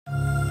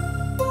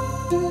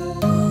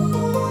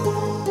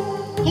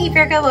Hey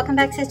Virgo, welcome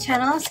back to the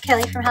channel. It's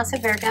Kelly from House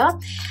of Virgo.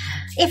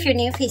 If you're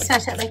new, please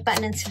smash that like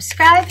button and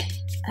subscribe.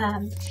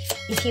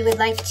 If you would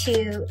like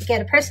to get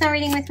a personal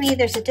reading with me,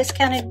 there's a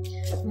discounted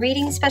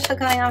reading special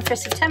going on for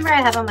September. I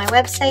have on my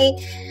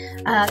website.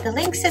 The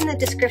link's in the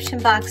description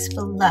box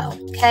below,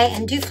 okay?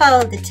 And do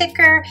follow the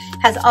ticker.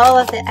 Has all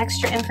of the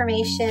extra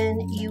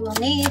information you will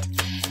need,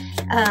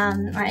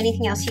 or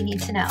anything else you need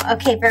to know.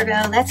 Okay,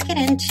 Virgo, let's get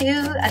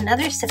into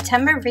another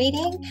September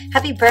reading.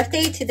 Happy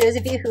birthday to those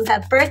of you who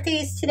have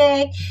birthdays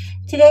today.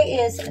 Today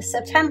is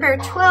September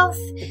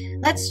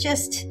 12th. Let's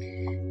just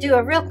do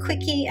a real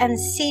quickie and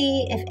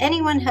see if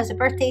anyone has a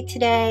birthday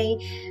today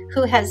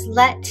who has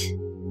let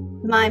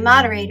my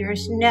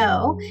moderators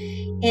know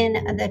in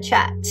the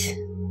chat.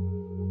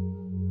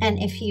 And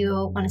if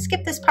you want to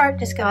skip this part,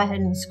 just go ahead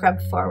and scrub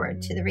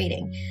forward to the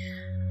reading.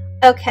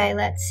 Okay,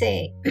 let's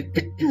see.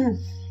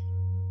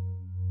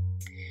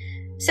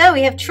 So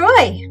we have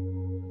Troy.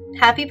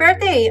 Happy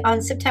birthday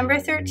on September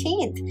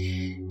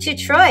 13th to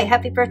Troy.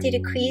 Happy birthday to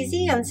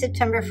Queasy on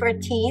September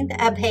 14th,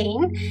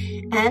 Abhain.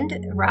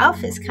 And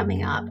Ralph is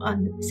coming up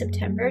on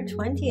September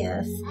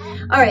 20th.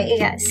 All right, you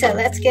guys, so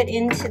let's get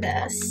into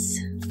this.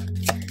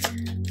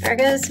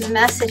 Virgo's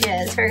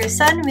messages. Virgo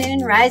Sun, Moon,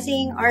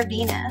 Rising, or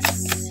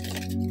Venus.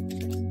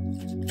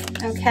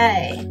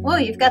 Okay. Oh,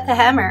 you've got the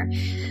Hammer.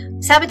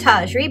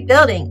 Sabotage,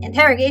 rebuilding,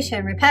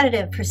 interrogation,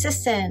 repetitive,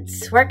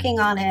 persistence, working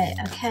on it.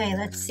 Okay,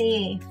 let's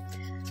see.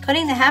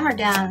 Putting the hammer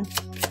down.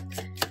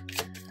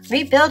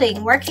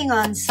 Rebuilding, working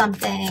on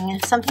something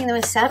that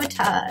was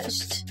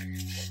sabotaged.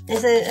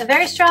 There's a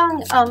very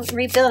strong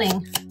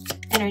rebuilding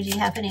energy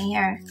happening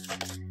here.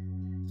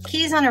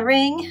 Keys on a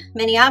ring,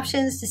 many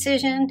options,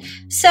 decision.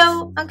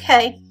 So,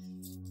 okay.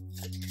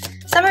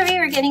 Some of you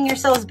are getting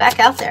yourselves back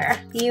out there.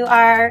 You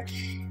are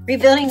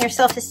rebuilding your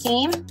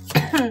self-esteem.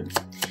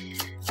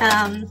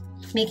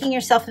 Making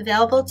yourself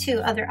available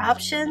to other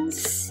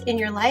options in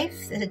your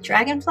life. The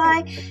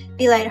dragonfly,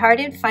 be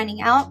lighthearted,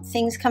 finding out,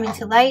 things coming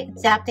to light,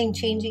 adapting,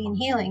 changing, and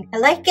healing. I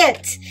like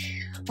it.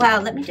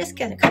 Wow, let me just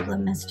get a couple of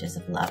messages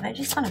of love. I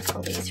just want to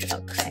pull these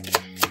real quick.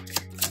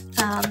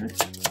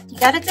 You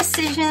got a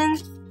decision.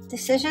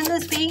 Decision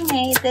is being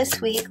made this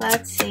week.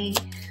 Let's see.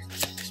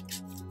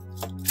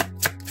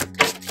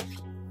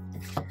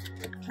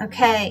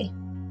 Okay.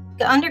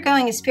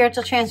 Undergoing a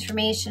spiritual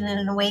transformation and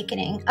an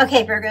awakening.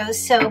 Okay, Virgos,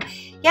 so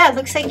yeah, it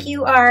looks like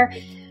you are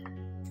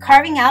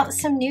carving out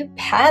some new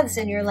paths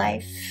in your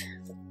life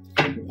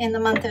in the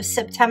month of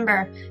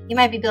September. You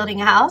might be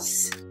building a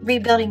house,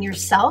 rebuilding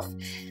yourself,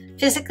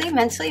 physically,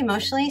 mentally,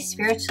 emotionally,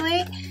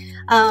 spiritually.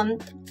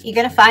 You're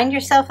going to find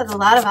yourself with a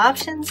lot of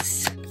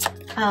options,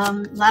 a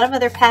lot of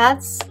other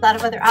paths, a lot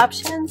of other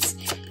options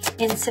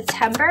in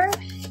September.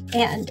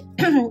 And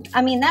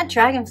I mean, that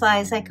dragonfly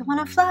is like, I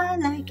want to fly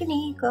like an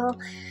eagle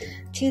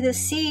to the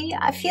sea.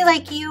 I feel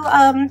like you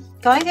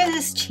going through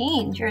this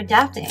change, you're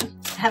adapting,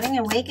 having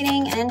an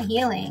awakening and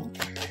healing.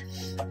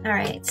 All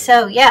right,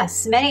 so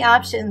yes, many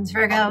options,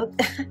 Virgo.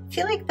 I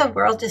feel like the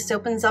world just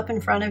opens up in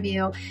front of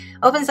you,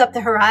 opens up the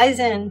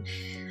horizon.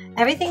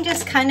 Everything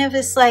just kind of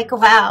is like,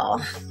 wow,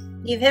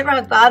 you've hit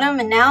rock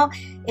bottom, and now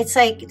it's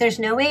like there's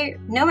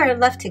nowhere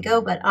left to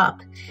go but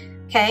up.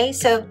 Okay,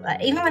 so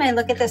even when I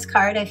look at this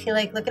card, I feel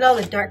like, look at all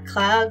the dark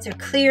clouds are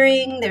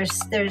clearing.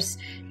 There's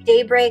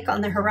daybreak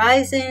on the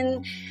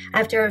horizon.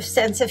 After a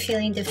sense of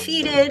feeling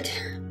defeated,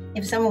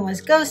 if someone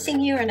was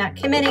ghosting you or not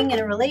committing in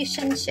a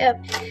relationship,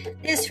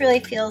 this really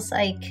feels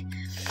like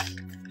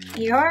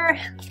you're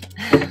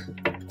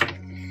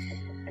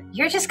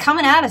just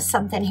coming out of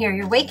something here.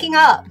 You're waking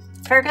up.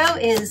 Virgo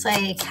is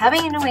like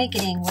having an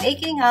awakening,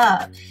 waking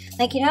up.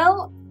 Like, you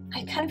know,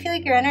 I kind of feel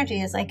like your energy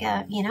is like,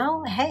 you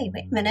know, hey,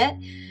 wait a minute.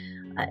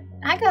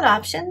 I got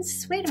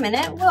options. Wait a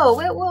minute. Whoa,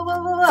 whoa, whoa,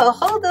 whoa, whoa, whoa.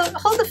 Hold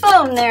the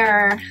phone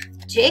there,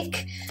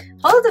 Jake.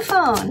 Hold the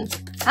phone.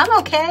 I'm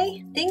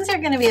okay. Things are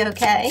going to be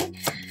okay.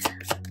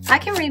 I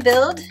can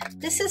rebuild.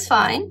 This is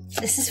fine.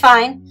 This is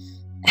fine.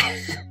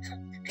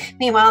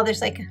 Meanwhile,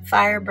 there's like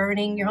fire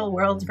burning. Your whole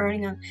world's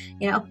burning on,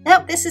 you know.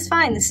 Nope, this is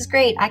fine. This is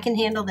great. I can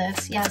handle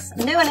this. Yes,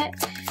 I'm doing it.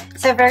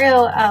 So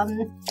Virgo,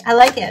 I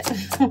like it.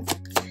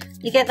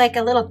 You get like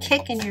a little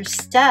kick in your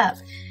step.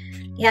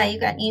 Yeah, you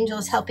got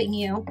angels helping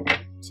you.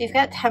 So you've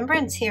got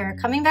temperance here,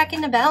 coming back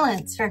into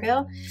balance,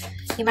 Virgo.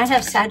 You might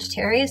have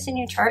Sagittarius in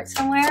your chart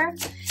somewhere.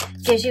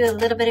 Gives you a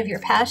little bit of your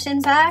passion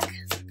back.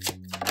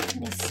 Let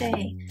me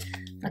see.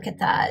 Look at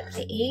that.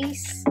 The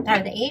Ace, or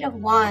the Eight of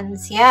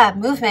Wands. Yeah,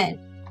 movement.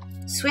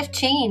 Swift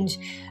change.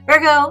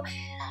 Virgo,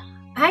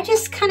 I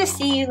just kind of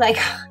see you like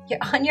you're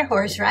on your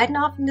horse riding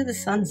off into the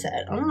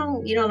sunset. I don't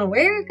know. You don't know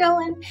where you're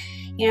going.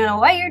 You don't know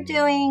what you're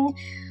doing.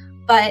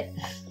 But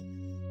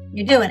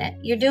you're doing it.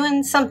 You're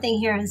doing something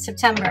here in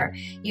September.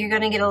 You're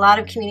going to get a lot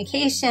of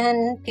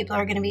communication. People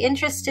are going to be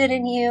interested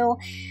in you.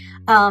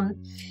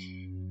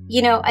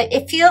 You know,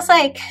 it feels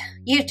like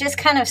you've just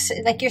kind of,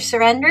 like you're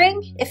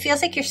surrendering. It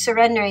feels like you're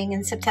surrendering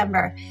in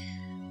September.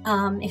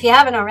 If you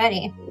haven't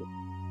already.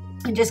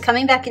 And just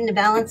coming back into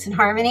balance and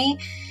harmony.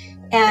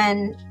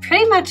 And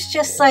pretty much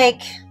just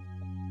like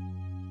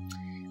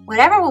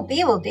whatever will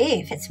be, will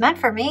be. If it's meant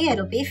for me,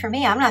 it'll be for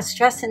me. I'm not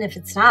stressing if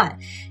it's not.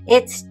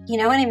 It's, you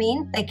know what I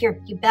mean? Like you're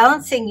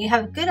balancing, you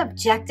have a good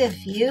objective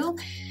view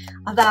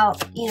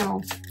about, you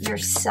know,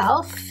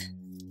 yourself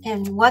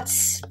and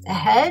what's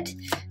ahead.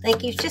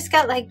 Like you've just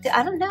got like,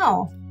 I don't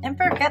know,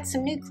 Emperor got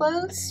some new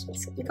clothes.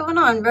 What's going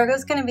on?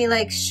 Virgo's going to be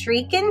like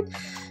shrieking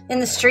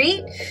in the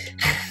street,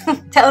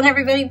 telling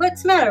everybody,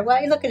 what's the matter? Why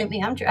are you looking at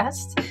me? I'm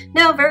dressed.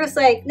 No, Virgo's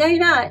like, no, you're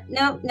not.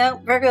 No,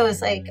 no. Virgo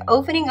is like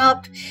opening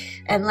up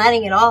and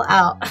letting it all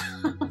out.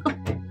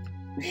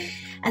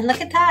 And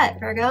look at that,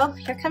 Virgo.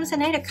 Here comes the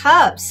Knight of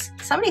Cups.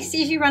 Somebody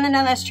sees you running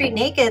down that street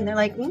naked and they're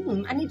like,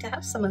 I need to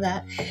have some of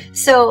that.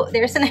 So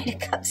there's the Knight of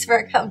Cups,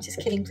 Virgo. I'm just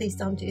kidding. Please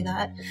don't do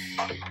that.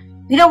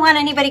 We don't want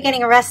anybody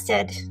getting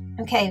arrested.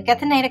 Okay, we've got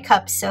the Knight of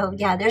Cups. So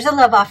yeah, there's a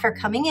love offer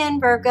coming in,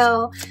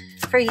 Virgo,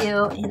 for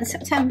you in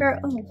September.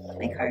 Oh,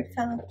 my card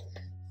fell.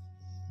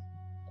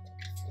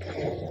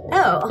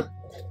 Oh,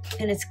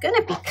 and it's going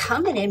to be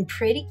coming in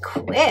pretty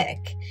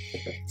quick.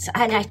 So,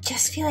 and I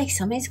just feel like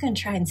somebody's going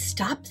to try and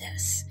stop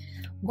this.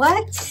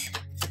 What?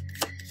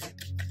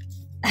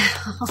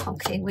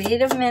 Okay, wait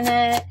a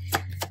minute.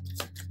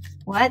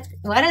 What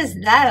is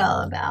that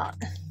all about?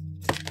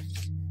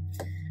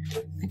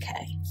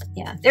 Okay,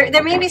 yeah.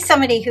 There may be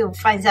somebody who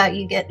finds out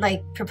you get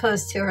like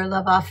proposed to or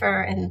love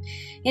offer, and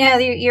you know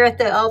you're at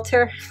the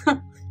altar,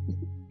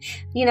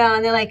 you know,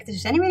 and they're like,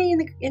 "There's anybody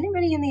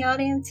in the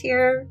audience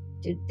here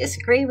to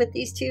disagree with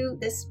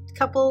this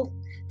couple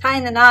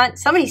tying the knot?"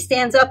 Somebody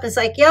stands up and is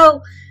like,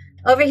 "Yo,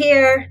 over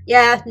here,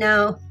 yeah,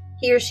 no."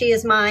 He or she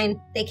is mine.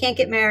 They can't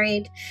get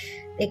married.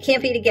 They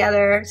can't be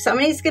together.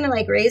 Somebody's going to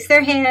like raise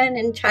their hand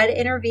and try to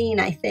intervene,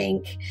 I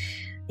think,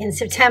 in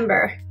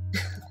September.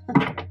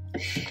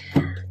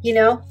 You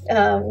know,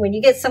 when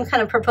you get some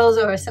kind of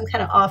proposal or some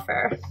kind of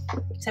offer,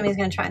 somebody's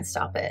going to try and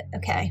stop it.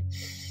 Okay.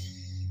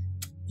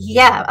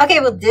 Yeah. Okay.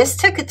 Well, this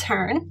took a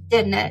turn,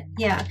 didn't it?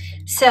 Yeah.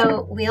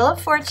 So Wheel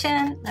of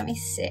Fortune. Let me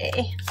see.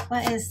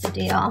 What is the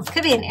deal? It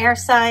could be an air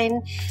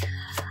sign.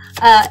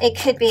 It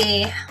could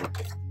be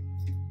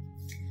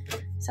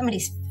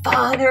somebody's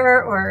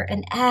father or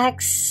an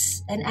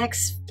ex,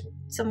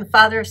 some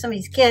father of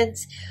somebody's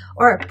kids,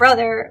 or a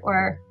brother,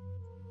 or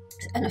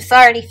an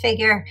authority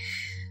figure.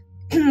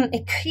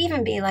 It could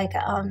even be like,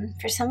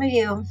 for some of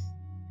you,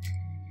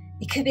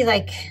 it could be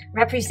like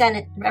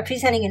representing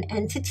an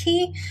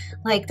entity,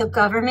 like the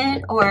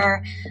government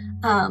or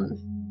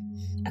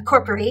a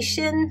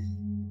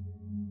corporation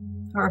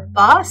or a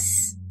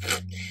boss.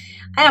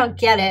 I don't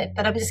get it,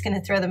 but I'm just going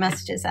to throw the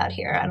messages out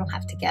here. I don't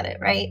have to get it,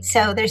 right?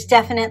 So there's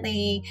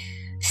definitely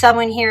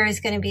someone here who's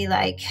going to be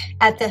like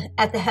at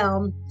the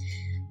helm,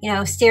 you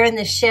know, steering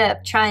the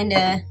ship, trying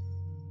to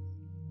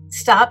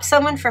stop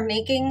someone from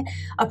making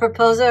a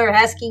proposal or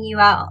asking you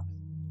out.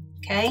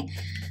 Okay.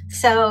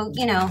 So,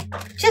 you know,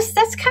 just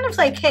that's kind of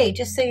like, hey,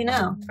 just so you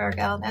know,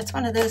 Virgo, that's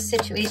one of those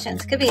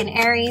situations. Could be an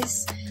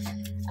Aries.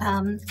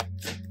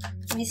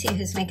 Let me see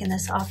who's making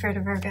this offer to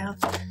Virgo.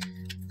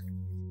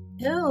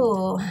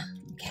 Oh,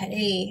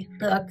 okay.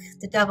 Look,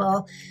 the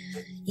devil.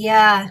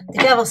 Yeah, the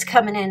devil's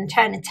coming in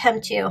trying to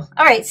tempt you.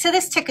 All right, so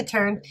this took a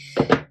turn.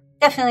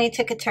 Definitely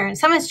took a turn.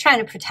 Someone's trying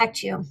to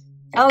protect you.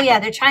 Oh yeah,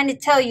 they're trying to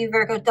tell you,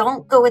 Virgo,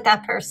 don't go with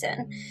that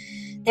person.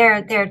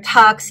 They're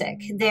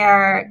toxic.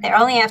 They're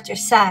only after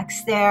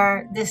sex.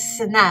 They're this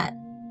and that.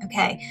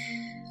 Okay.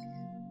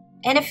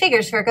 And it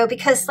figures, Virgo,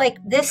 because like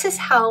this is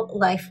how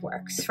life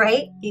works,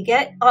 right? You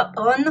get up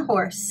on the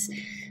horse,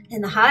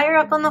 and the higher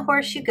up on the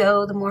horse you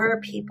go, the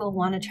more people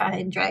want to try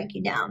and drag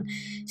you down.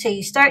 So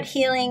you start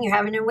healing, you're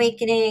having an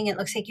awakening, it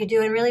looks like you're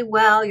doing really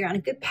well, you're on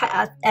a good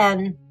path,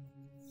 and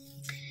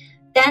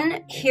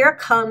then here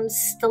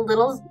comes the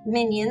little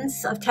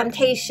minions of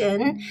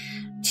temptation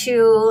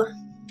to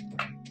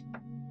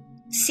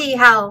see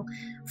how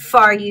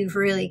far you've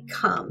really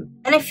come.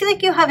 And I feel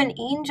like you have an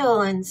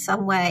angel in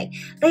some way.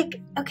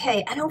 Like,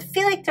 okay, I don't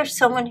feel like there's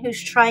someone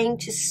who's trying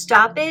to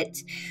stop it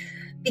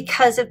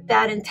because of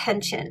bad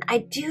intention. I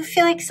do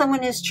feel like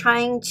someone is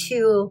trying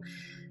to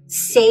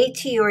say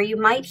to you, or you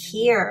might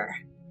hear,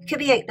 it could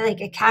be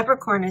like a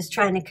Capricorn is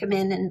trying to come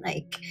in and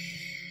like,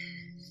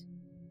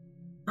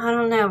 I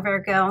don't know,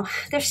 Virgo.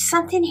 There's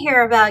something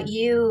here about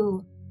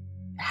you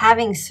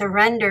having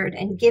surrendered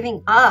and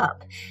giving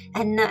up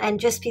and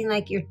just being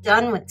like you're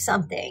done with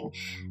something.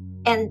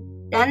 And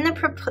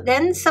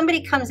then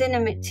somebody comes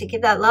in to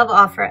give that love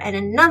offer, and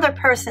another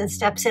person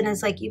steps in and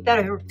is like, you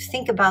better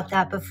think about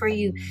that before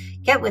you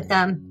get with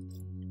them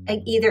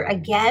either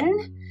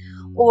again,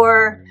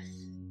 or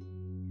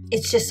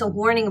it's just a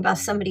warning about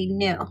somebody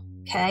new.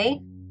 Okay.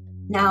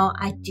 Now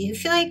I do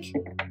feel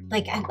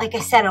like I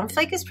said, I don't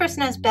feel like this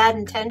person has bad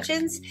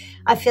intentions.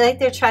 I feel like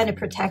they're trying to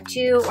protect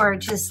you or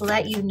just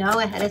let you know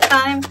ahead of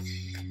time.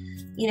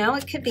 You know,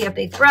 it could be a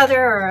big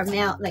brother or a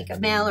male, like a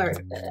male or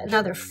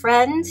another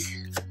friend.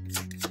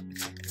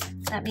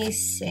 Let me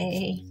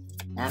see.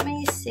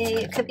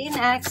 It could be an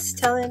ex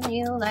telling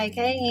you like,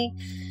 hey,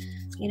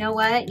 you know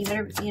what? You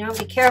better, you know,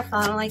 be careful.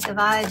 I don't like the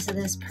vibes of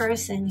this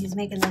person who's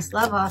making this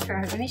love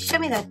offer. Let me show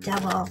me that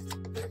devil.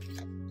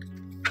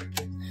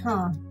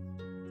 Huh.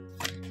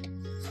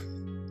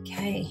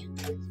 Okay,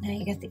 now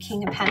you got the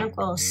King of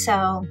Pentacles.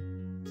 So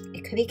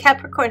it could be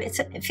Capricorn.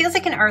 It feels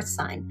like an earth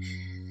sign.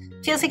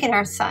 It feels like an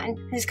earth sign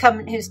who's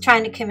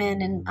trying to come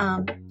in, and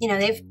you know,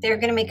 they're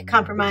going to make a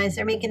compromise.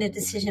 They're making a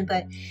decision,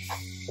 but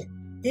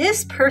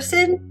this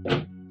person,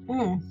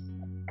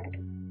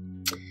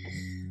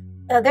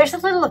 there's a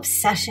little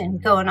obsession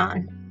going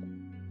on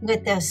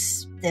with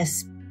this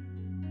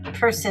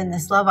person,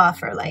 this love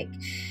offer. Like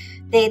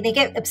they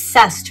get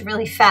obsessed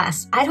really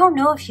fast. I don't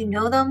know if you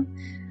know them.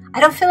 I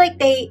don't feel like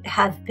they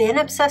have been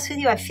obsessed with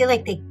you. I feel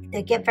like they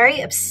get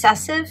very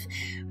obsessive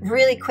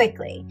really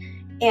quickly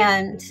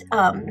and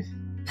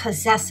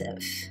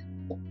possessive.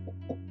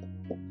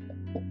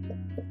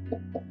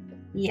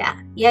 Yeah.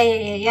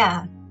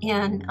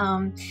 And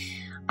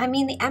I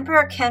mean, the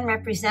Emperor can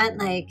represent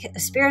like a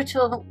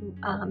spiritual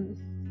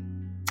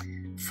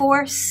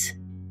force,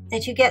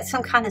 that you get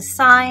some kind of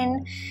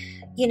sign,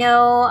 you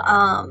know,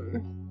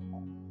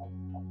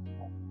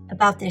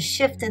 about this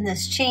shift and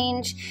this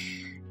change.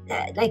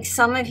 Like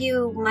some of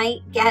you might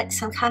get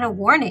some kind of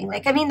warning.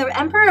 Like, I mean, the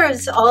Emperor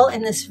is all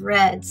in this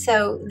red.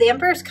 So the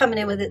Emperor's coming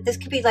in with it. This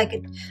could be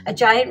like a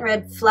giant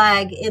red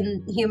flag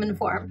in human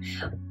form.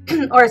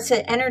 Or it's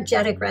an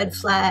energetic red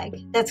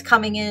flag that's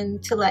coming in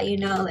to let you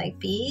know, like,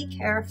 be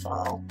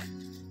careful.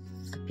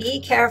 Be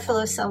careful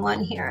of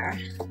someone here.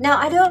 Now,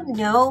 I don't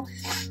know.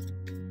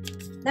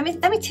 Let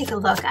me take a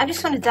look. I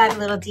just want to dive a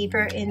little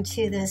deeper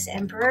into this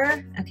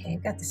Emperor. Okay,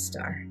 I've got the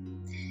star.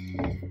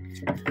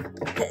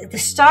 The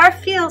star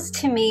feels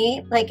to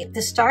me like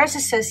the star is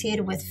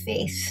associated with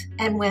faith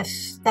and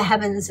with the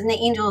heavens and the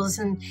angels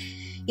and,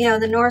 you know,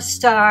 the North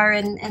Star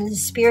and the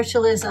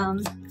spiritualism.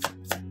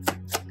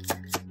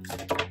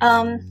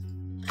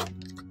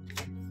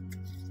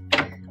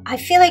 I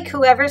feel like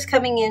whoever's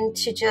coming in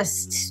to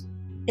just,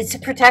 it's a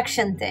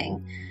protection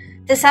thing.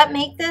 Does that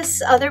make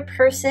this other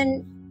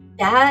person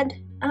bad?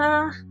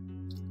 I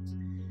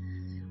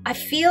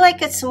feel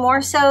like it's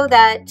more so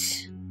that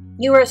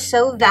you are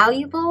so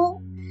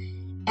valuable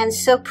and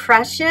so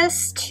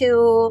precious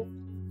to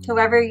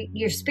whoever,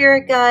 your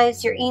spirit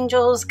guides, your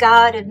angels,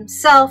 God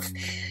himself,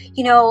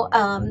 you know,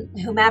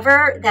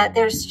 whomever, that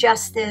there's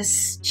just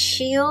this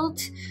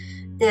shield,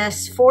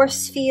 this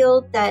force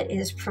field that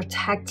is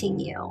protecting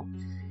you.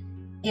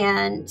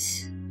 And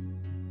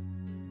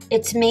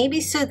it's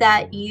maybe so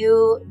that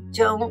you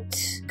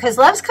don't, because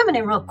love's coming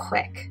in real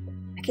quick.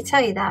 I can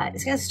tell you that.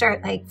 It's going to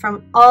start like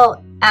from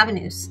all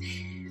avenues.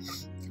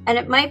 And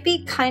it might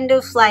be kind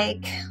of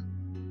like,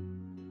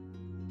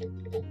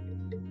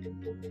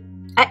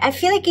 I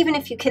feel like even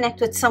if you connect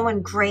with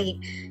someone great,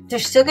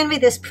 there's still going to be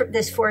this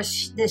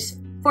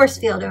force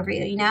field over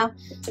you, you know,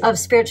 of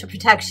spiritual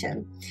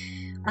protection.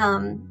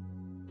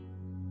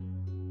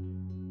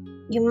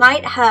 You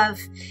might have,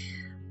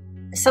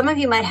 some of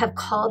you might have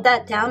called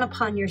that down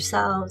upon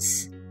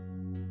yourselves.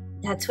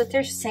 That's what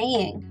they're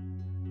saying.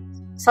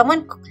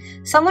 Someone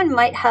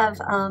might have,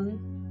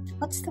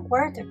 what's the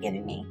word they're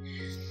giving me?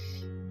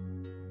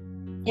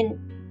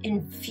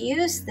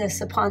 Infuse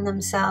this upon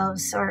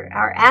themselves, or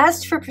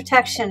asked for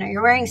protection, or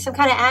you're wearing some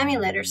kind of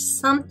amulet or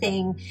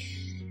something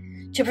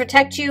to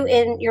protect you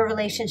in your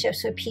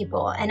relationships with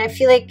people. And I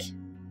feel like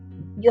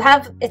you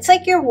have, it's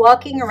like you're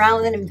walking around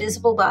with an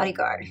invisible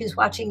bodyguard who's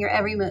watching your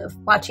every move,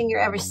 watching your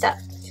every step.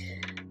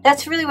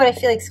 That's really what I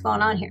feel like is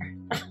going on here.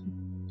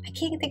 I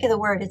can't think of the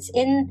word. It's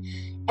in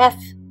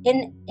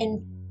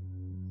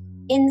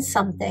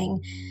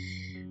something,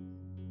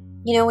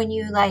 you know, when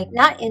you like,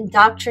 not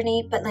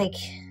indoctrinate, but like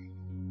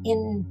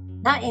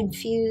not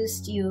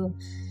infused, you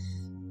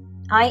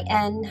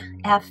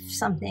INF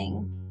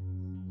something.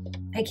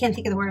 I can't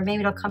think of the word. Maybe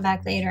it'll come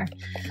back later.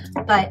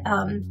 But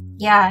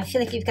yeah, I feel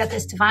like you've got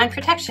this divine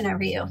protection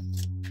over you.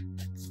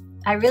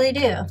 I really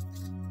do.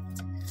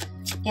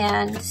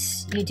 And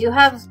you do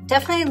have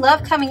definitely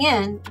love coming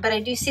in, but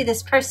I do see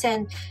this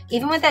person,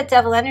 even with that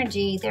devil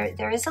energy,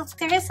 there is a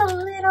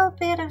little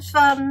bit of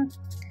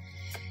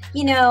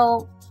you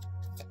know,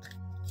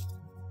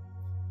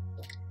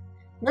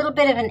 a little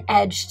bit of an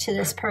edge to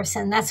this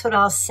person. That's what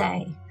I'll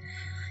say.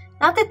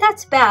 Not that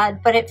that's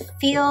bad, but it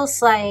feels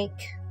like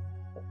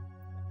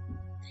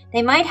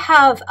they might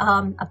have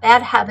a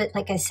bad habit,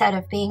 like I said,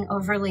 of being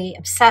overly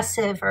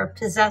obsessive or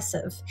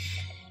possessive.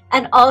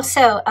 And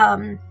also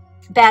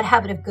bad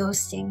habit of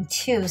ghosting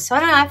too. So I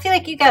don't know. I feel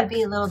like you got to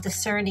be a little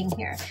discerning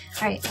here.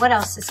 All right. What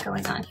else is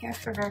going on here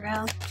for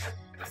Virgo?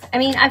 I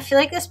mean, I feel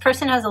like this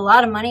person has a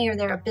lot of money, or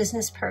they're a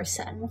business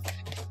person.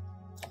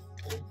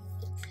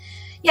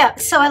 Yeah,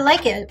 so I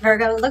like it,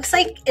 Virgo. It looks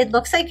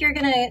like you're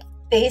gonna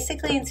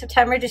basically in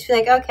September just be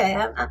like, okay,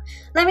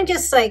 let me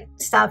just like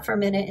stop for a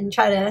minute and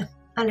try to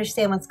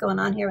understand what's going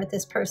on here with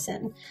this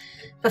person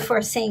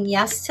before saying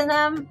yes to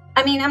them.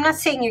 I mean, I'm not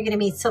saying you're gonna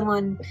meet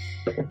someone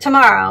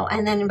tomorrow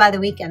and then by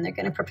the weekend they're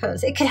gonna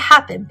propose. It could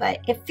happen,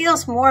 but it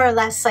feels more or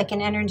less like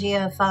an energy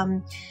of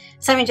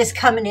somebody just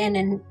coming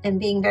in and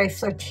being very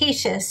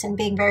flirtatious and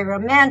being very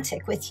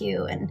romantic with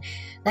you and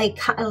like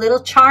a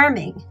little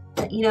charming,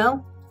 you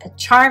know?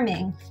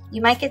 charming.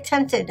 You might get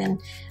tempted,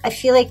 and I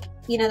feel like,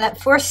 you know, that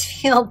force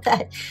field,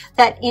 that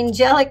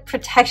angelic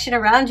protection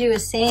around you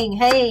is saying,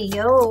 hey,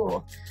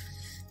 yo,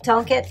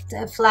 don't get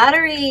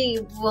flattery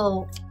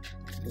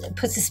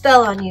puts a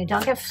spell on you.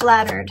 Don't get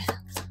flattered.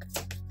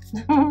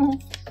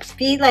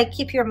 Be like,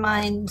 keep your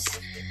mind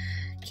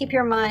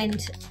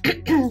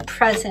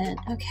present.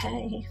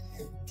 Okay.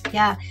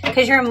 Yeah,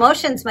 because your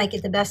emotions might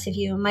get the best of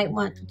you and might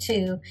want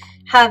to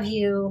have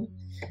you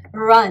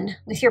run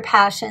with your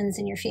passions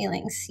and your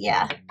feelings.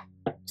 Yeah.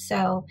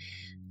 So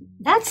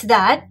that's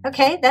that.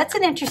 Okay, that's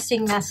an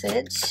interesting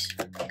message.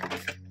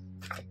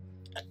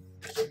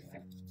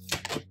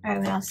 All right,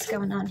 what else is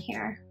going on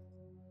here?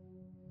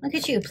 Look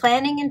at you,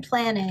 planning and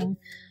planning.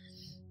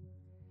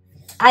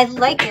 I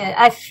like it.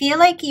 I feel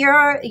like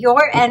your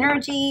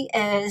energy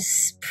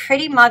is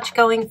pretty much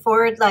going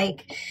forward,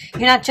 like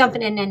you're not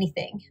jumping in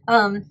anything.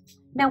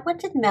 Now, what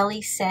did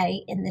Melly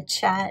say in the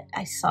chat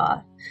I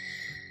saw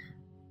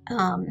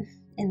in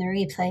the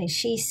replay?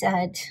 She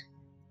said,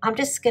 I'm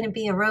just going to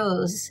be a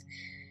rose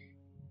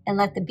and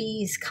let the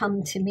bees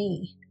come to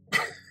me.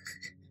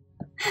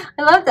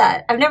 I love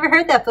that. I've never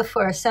heard that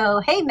before.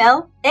 So, hey,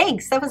 Mel,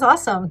 thanks. That was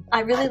awesome.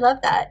 I really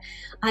love that.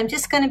 I'm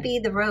just going to be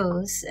the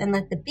rose and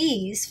let the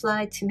bees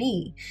fly to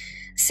me.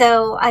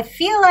 So I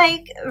feel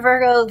like,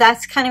 Virgo,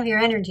 that's kind of your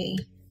energy.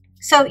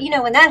 So, you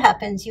know, when that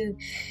happens,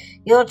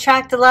 you'll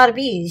attract a lot of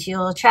bees.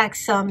 You'll attract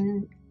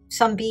some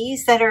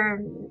bees that are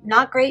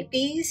not great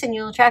bees, and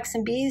you'll attract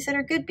some bees that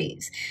are good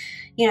bees.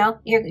 You know,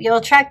 you'll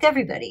attract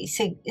everybody.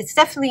 So it's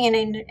definitely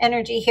an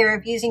energy here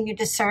of using your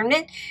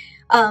discernment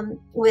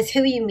with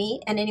who you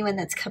meet and anyone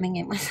that's coming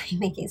in with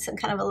making some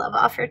kind of a love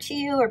offer to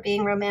you or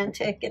being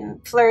romantic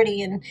and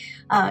flirty and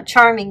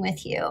charming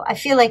with you. I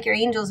feel like your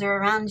angels are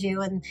around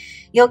you, and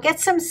you'll get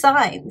some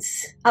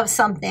signs of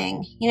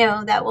something, you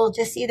know, that will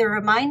just either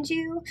remind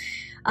you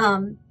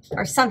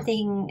or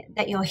something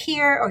that you'll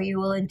hear, or you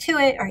will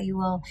intuit, or you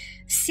will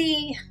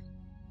see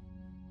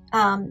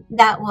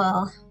that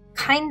will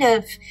kind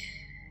of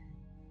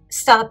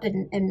stop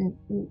and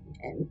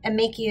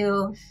make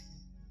you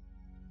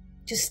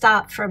just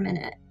stop for a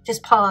minute,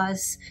 just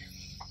pause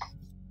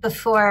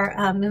before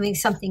moving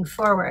something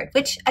forward,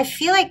 which I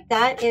feel like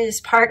that is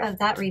part of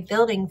that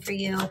rebuilding for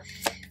you.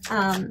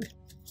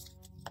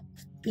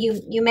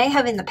 You may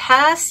have in the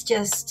past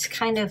just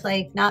kind of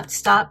like not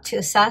stopped to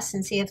assess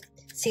and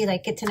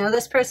like get to know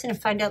this person and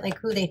find out like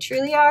who they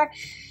truly are.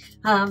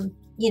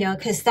 You know,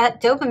 because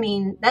that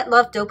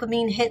love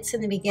dopamine hits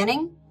in the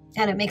beginning,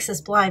 and it makes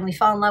us blind. We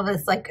fall in love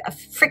with like a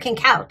freaking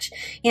couch.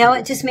 You know,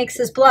 it just makes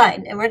us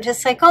blind. And we're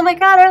just like, oh my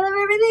God, I love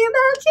everything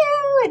about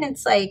you. And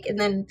it's like, and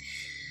then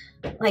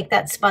like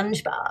that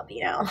SpongeBob,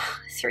 you know,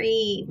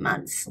 3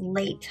 months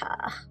later,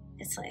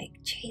 it's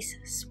like,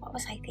 Jesus, what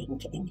was I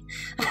thinking?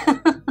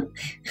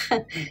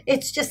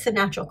 It's just the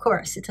natural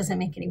course. It doesn't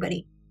make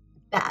anybody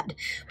bad.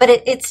 But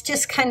it's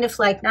just kind of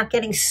like not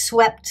getting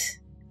swept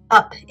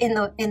up in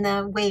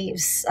the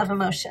waves of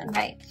emotion,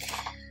 right?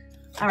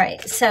 All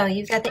right, so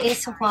you've got the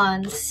Ace of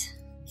Wands.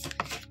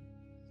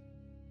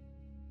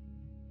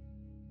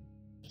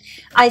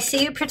 I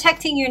see you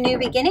protecting your new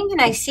beginning,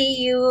 and I see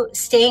you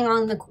staying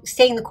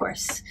the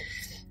course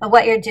of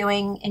what you're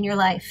doing in your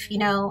life. You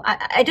know,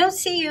 I don't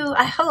see you,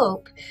 I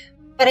hope,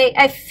 but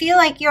I feel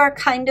like you're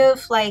kind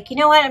of like, you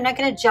know what, I'm not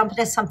going to jump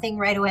into something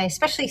right away,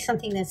 especially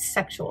something that's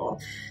sexual,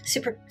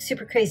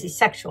 super crazy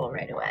sexual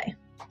right away.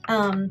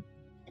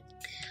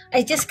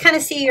 I just kind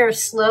of see you're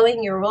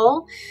slowing your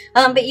roll,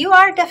 but you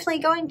are definitely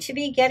going to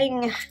be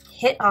getting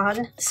hit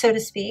on, so to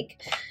speak,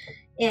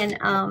 in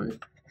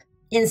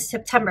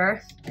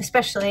September,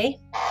 especially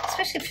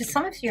for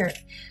some of your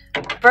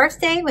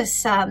birthday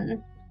was, they're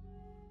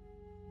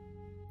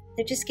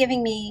just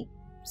giving me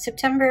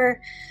September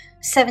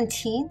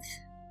 17th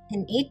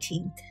and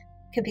 18th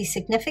could be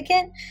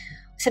significant.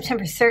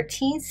 September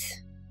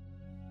 13th,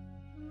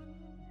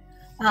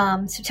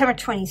 September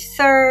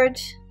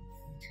 23rd,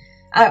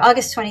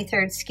 August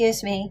 23rd,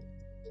 excuse me.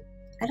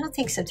 I don't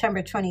think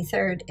September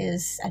 23rd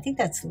is, I think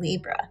that's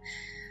Libra.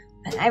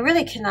 But I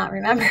really cannot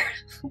remember.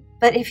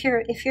 But if you're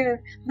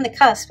on the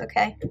cusp,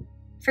 okay,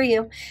 for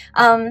you.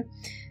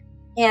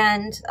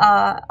 And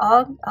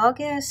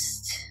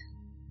August,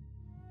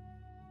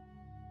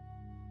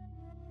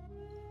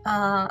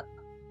 I'm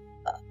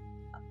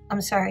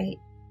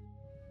sorry.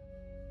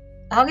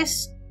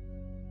 August,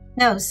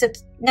 no.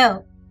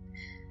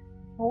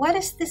 What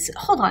is this?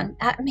 Hold on.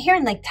 I'm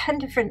hearing like 10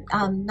 different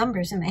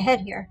numbers in my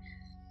head here.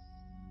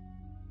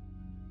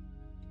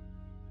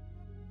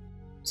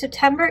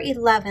 September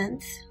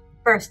 11th,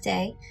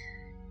 birthday,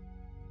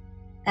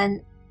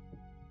 and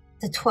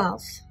the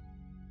 12th.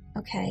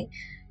 Okay.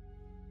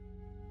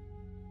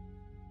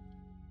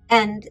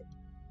 And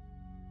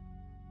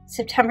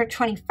September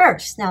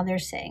 21st, now they're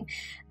saying.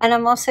 And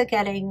I'm also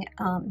getting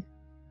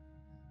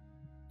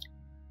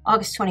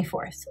August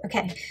 24th.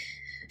 Okay.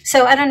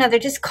 So I don't know, they're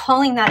just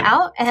calling that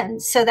out, and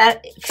so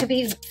that could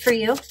be for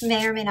you,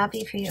 may or may not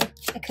be for you.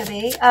 It could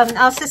be.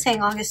 Also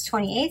saying August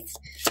 28th,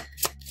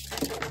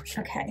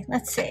 Okay,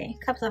 let's see.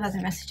 A couple of other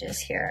messages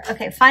here.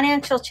 Okay,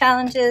 financial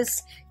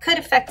challenges could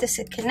affect this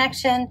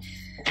connection.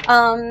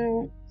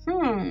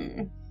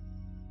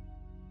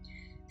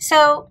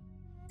 So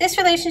this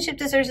relationship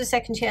deserves a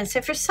second chance.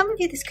 So for some of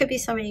you, this could be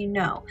somebody you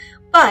know.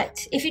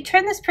 But if you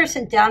turn this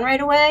person down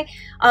right away,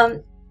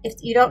 if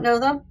you don't know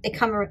them, they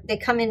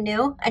come in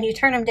new, and you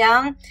turn them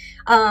down,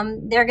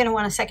 they're going to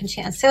want a second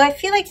chance. So I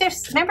feel like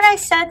remember I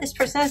said this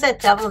person has that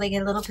devil, they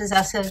get a little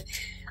possessive.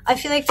 I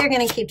feel like they're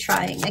going to keep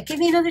trying. Like, give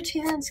me another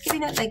chance, give me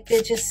another, like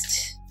they're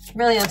just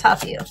really on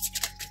top of you.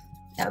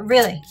 Yeah,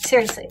 really,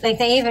 seriously. Like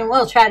they even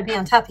will try to be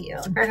on top of you.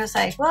 And Virgo's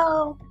like,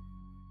 whoa,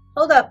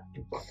 hold up.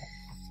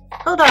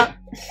 Hold up.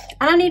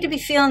 I don't need to be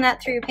feeling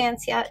that through your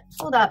pants yet.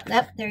 Hold up.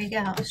 Yep, there you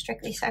go.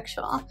 Strictly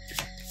sexual.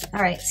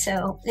 All right,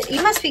 so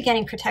you must be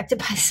getting protected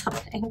by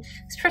something.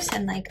 This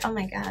person, like, oh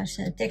my gosh,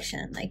 an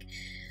addiction. Like,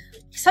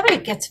 somebody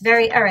gets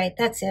very, all right,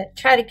 that's it.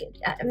 Try to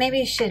get, maybe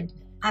you should,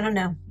 I don't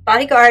know,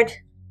 bodyguard.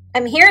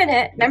 I'm hearing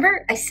it.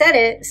 Remember, I said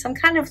it. Some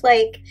kind of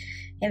like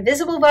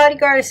invisible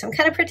bodyguard, some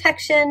kind of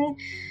protection.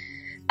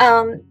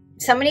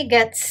 Somebody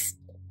gets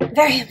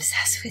very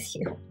obsessed with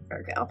you,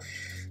 Virgo.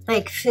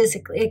 Like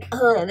physically, like,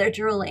 oh, they're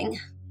drooling.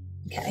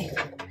 Okay,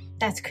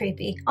 that's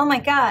creepy. Oh my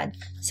God,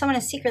 someone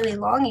is secretly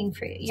longing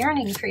for you,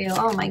 yearning for you.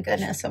 Oh my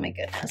goodness, oh my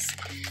goodness.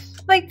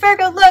 Like,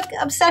 Virgo, look,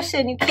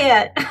 obsession, you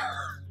can't.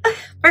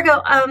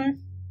 Virgo,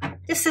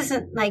 this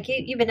isn't like,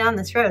 you've been down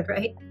this road,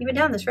 right? You've been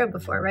down this road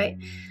before, right?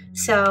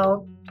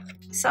 So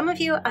some of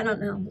you, I don't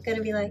know, are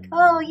gonna be like,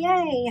 oh,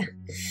 yay.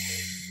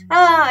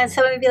 Oh, and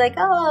some would be like,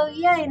 oh,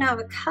 yay, an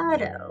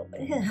avocado.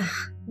 Ugh.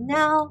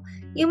 No,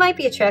 you might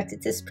be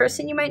attracted to this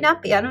person. You might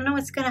not be. I don't know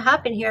what's going to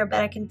happen here,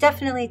 but I can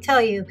definitely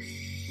tell you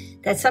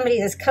that somebody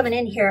is coming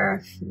in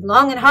here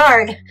long and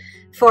hard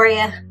for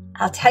you.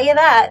 I'll tell you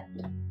that.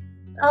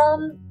 How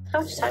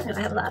much time do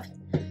I have left?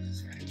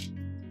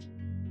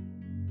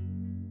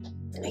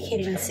 I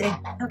can't even see.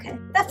 Okay,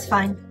 that's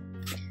fine.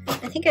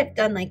 I think I've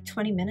done like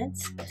 20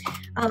 minutes.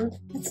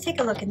 Let's take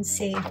a look and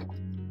see.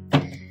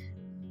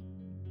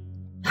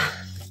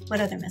 What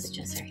other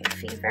messages are here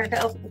for you, Virgo?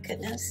 Oh,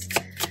 goodness.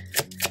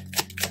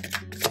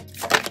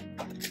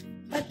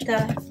 What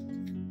the?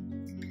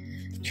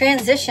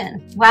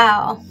 Transition.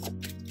 Wow.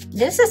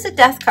 This is a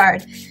death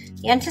card.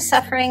 The end to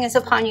suffering is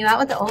upon you. Out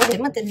with the old,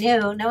 in with the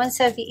new. No one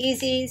said it'd be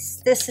easy.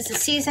 This is a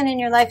season in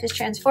your life is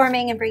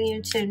transforming and bringing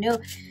you to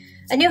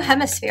a new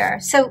hemisphere.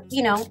 So,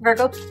 you know,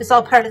 Virgo is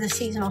all part of the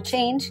seasonal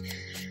change.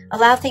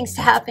 Allow things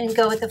to happen,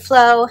 go with the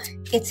flow.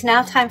 It's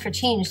now time for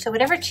change. So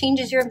whatever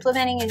changes you're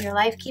implementing in your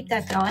life, keep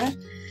that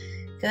going.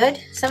 Good.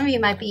 Some of you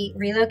might be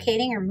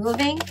relocating or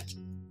moving.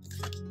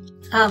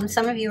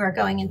 Some of you are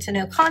going into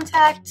no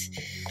contact,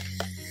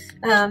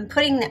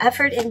 putting the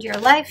effort into your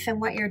life and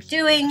what you're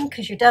doing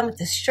because you're done with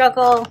the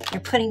struggle.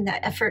 You're putting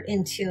that effort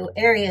into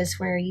areas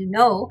where you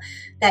know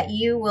that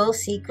you will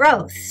see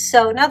growth.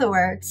 So in other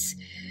words,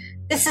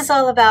 this is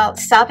all about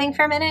stopping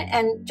for a minute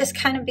and just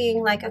kind of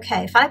being like,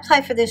 okay, if I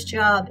apply for this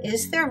job,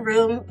 is there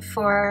room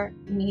for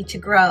me to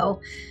grow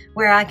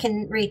where I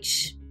can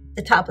reach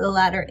the top of the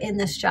ladder in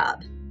this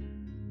job?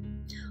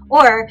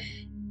 Or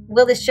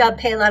will this job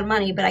pay a lot of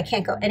money, but I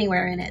can't go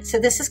anywhere in it? So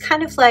this is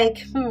kind of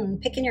like,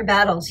 picking your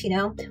battles, you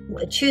know,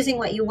 choosing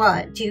what you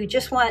want. Do you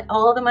just want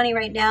all the money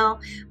right now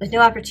with no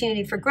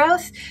opportunity for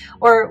growth?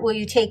 Or will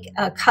you take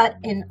a cut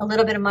in a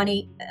little bit of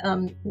money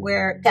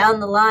where down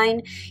the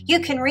line you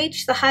can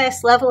reach the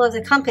highest level of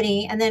the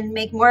company and then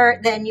make more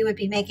than you would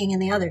be making in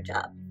the other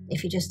job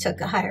if you just took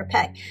a higher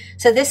pay?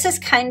 So this is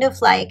kind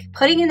of like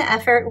putting in the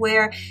effort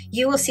where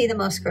you will see the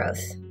most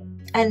growth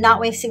and not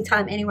wasting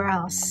time anywhere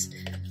else.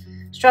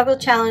 Struggle,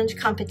 challenge,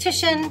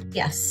 competition.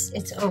 Yes,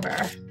 it's over.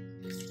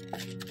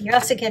 You're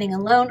also getting a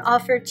loan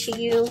offered to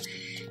you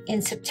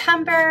in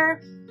September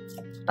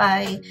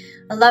by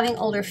a loving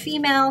older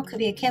female. Could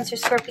be a Cancer,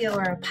 Scorpio,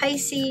 or a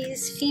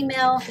Pisces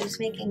female who's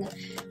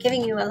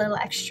giving you a little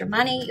extra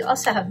money. You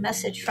also have a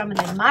message from an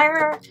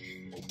admirer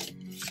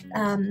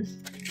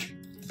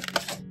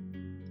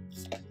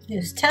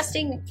who's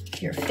testing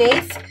your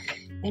faith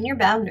and your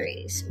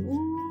boundaries.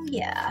 Ooh,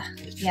 yeah.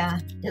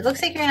 It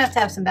looks like you're gonna have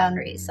to have some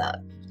boundaries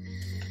up.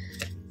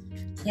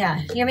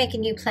 Yeah, you're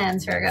making new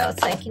plans, Virgo.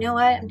 It's like, you know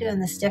what? I'm doing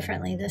this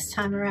differently this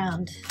time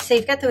around. So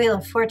you've got the Wheel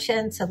of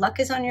Fortune, so luck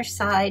is on your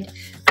side.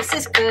 This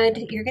is good.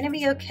 You're going to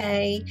be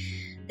okay.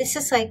 This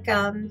is like,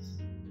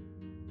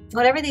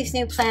 whatever these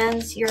new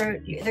plans, they're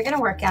going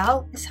to work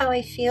out, is how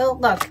I feel.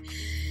 Look,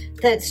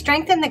 the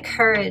strength and the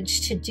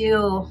courage to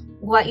do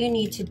what you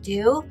need to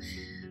do.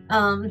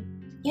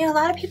 You know, a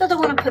lot of people don't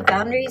want to put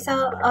boundaries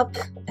up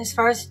as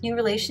far as new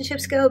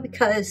relationships go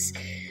because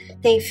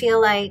they feel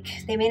like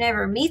they may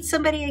never meet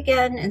somebody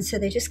again, and so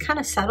they just kind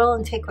of settle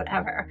and take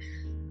whatever.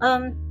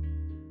 At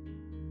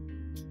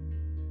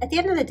the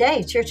end of the day,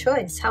 it's your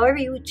choice. However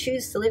you would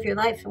choose to live your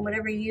life and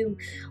whatever you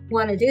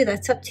want to do,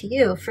 that's up to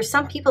you. For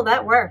some people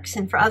that works,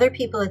 and for other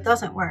people it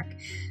doesn't work.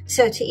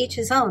 So to each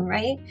his own,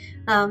 right?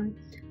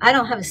 I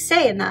don't have a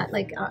say in that.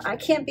 Like, I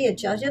can't be a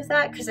judge of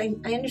that, because I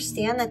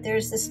understand that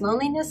there's this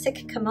loneliness that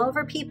can come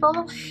over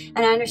people. And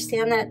I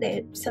understand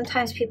that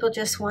sometimes people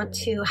just want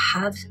to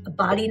have a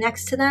body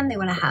next to them. They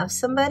want to have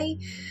somebody.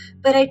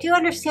 But I do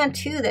understand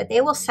too that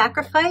they will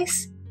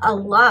sacrifice a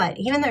lot,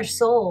 even their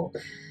soul,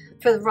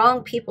 for the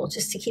wrong people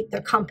just to keep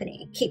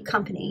company,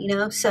 you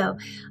know? So,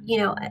 you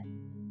know,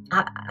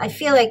 I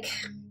feel like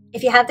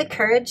if you have the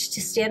courage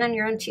to stand on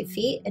your own 2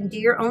 feet and do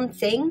your own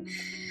thing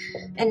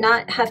and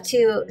not have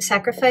to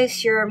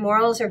sacrifice your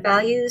morals or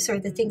values or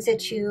the things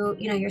that you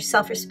know, your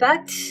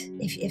self-respect,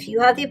 if you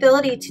have the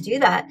ability to do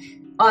that,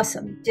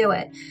 awesome, do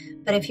it.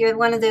 But if you're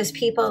one of those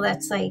people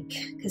that's like,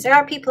 because there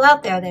are people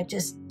out there that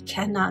just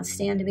cannot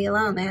stand to be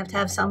alone, they have to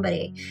have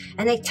somebody,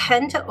 and they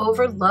tend to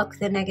overlook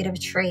the negative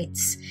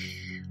traits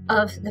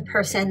of the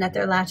person that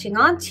they're latching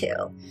onto,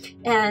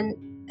 and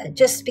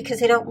just because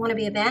they don't want to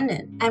be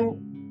abandoned.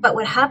 But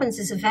what happens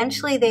is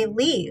eventually they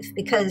leave,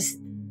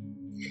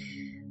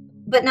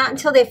 but not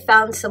until they've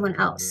found someone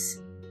else.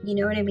 You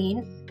know what I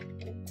mean?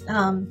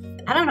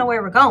 I don't know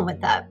where we're going with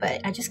that,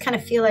 but I just kind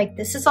of feel like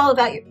this is all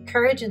about your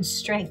courage and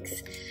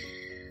strength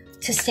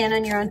to stand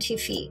on your own 2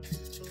 feet.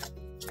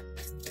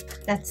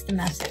 That's the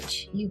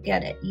message. You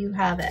get it. You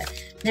have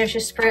it. There's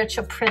your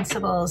spiritual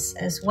principles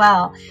as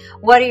well.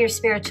 What are your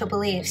spiritual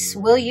beliefs?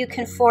 Will you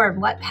conform?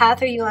 What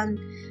path are you on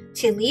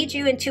to lead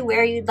you into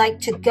where you'd like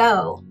to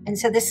go? And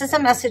so this is a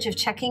message of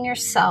checking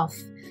yourself,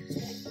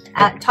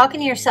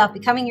 talking to yourself,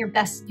 becoming your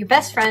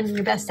best friend and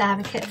your best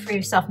advocate for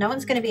yourself. No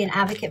one's going to be an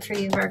advocate for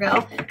you,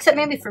 Virgo, except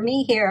maybe for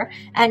me here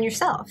and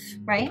yourself,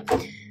 right?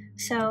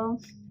 So,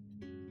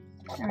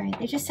 all right.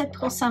 They just said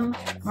pull some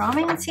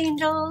romance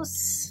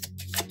angels.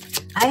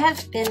 I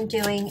have been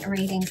doing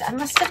readings. I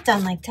must have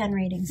done like 10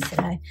 readings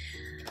today.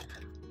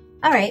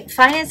 All right,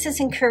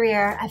 finances and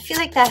career. I feel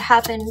like that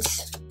happened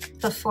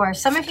before.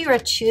 Some of you are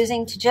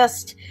choosing to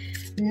just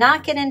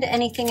not get into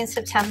anything in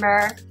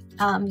September.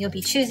 You'll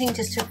be choosing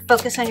just to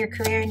focus on your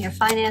career and your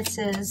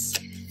finances.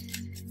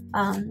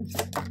 And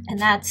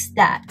that's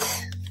that.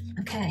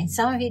 Okay,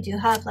 some of you do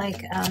have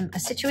like a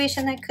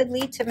situation that could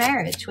lead to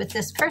marriage with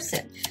this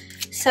person.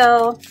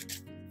 So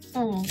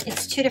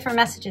it's 2 different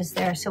messages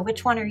there. So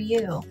which one are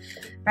you,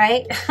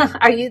 right?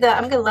 Are you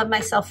I'm going to love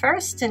myself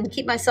first and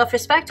keep my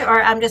self-respect,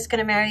 or I'm just going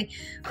to marry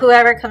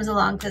whoever comes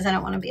along because I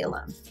don't want to be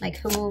alone? Like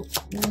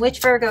which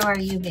Virgo are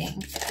you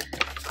being?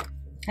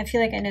 I feel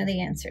like I know the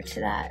answer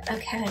to that.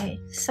 Okay.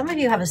 Some of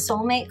you have a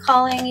soulmate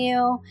calling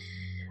you.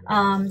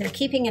 They're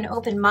keeping an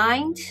open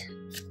mind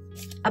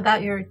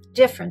about your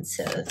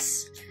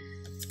differences.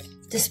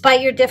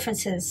 Despite your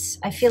differences,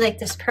 I feel like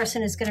this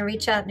person is going to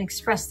reach out and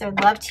express their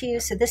love to you.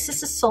 So this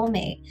is a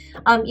soulmate.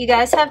 You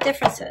guys have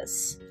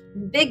differences,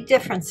 big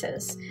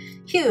differences,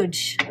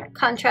 huge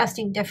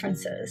contrasting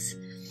differences.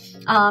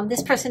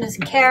 This person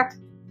doesn't care.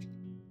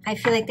 I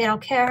feel like they don't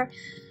care.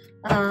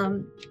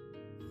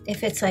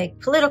 If it's like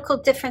political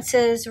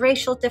differences,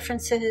 racial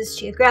differences,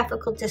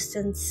 geographical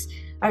distance,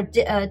 or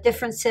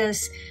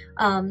differences,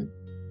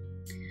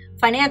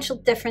 financial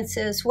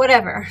differences,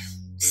 whatever.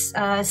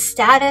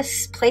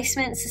 Status,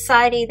 placement in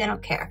society, they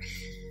don't care.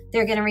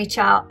 They're going to reach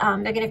out.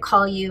 They're going to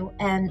call you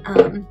and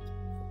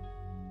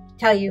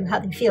tell you how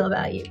they feel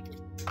about you,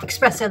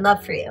 express their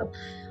love for you.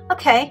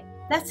 Okay,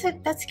 that's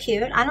it. That's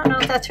cute. I don't know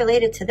if that's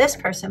related to this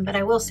person, but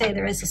I will say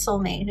there is a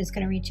soulmate who's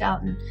going to reach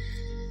out and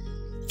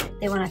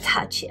they want to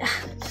touch you.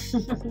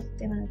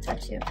 They want to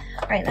touch you.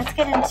 All right, let's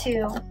get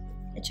into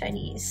the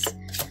Chinese.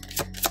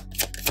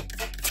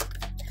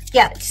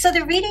 Yeah, so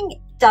the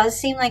reading does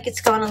seem like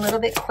it's going a little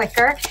bit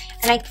quicker.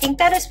 And I think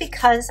that is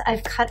because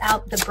I've cut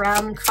out the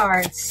brown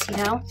cards, you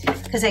know,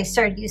 because I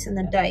started using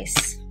the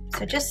dice.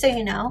 So just so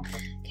you know,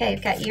 okay,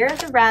 I've got year of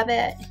the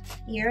rabbit,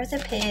 year of the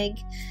pig,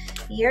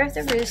 year of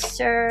the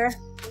rooster,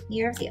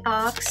 year of the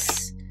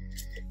ox,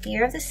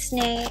 year of the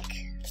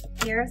snake,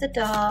 year of the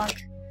dog,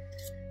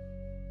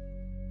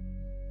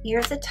 year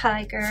of the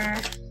tiger,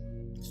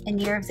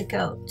 and year of the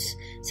goat.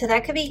 So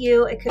that could be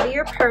you. It could be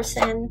your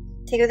person.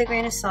 Take it with a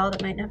grain of salt.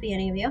 It might not be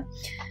any of you.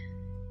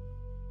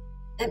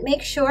 And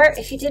make sure,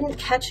 if you didn't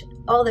catch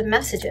all the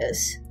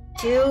messages,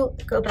 do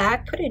go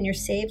back, put it in your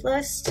save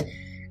list.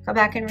 Go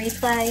back and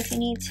replay if you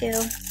need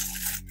to.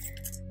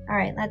 All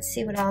right, let's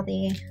see what all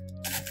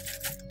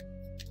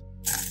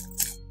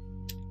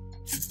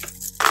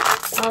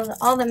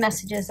the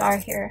messages are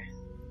here.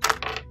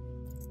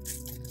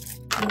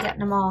 I'm getting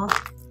them all.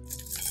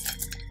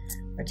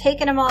 We're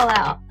taking them all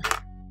out.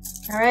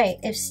 All right,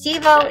 if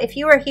Steve-O, if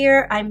you are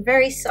here, I'm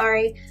very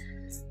sorry,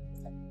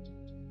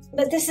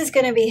 but this is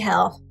going to be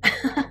hell.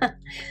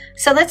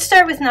 So let's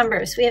start with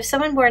numbers. We have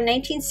someone born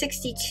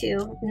 1962,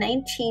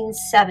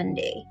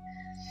 1970.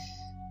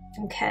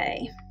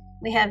 Okay,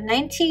 we have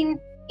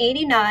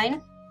 1989,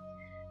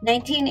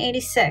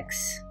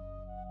 1986,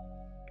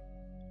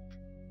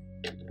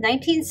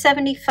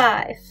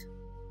 1975.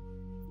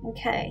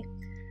 Okay,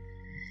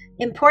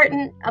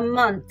 important a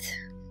month,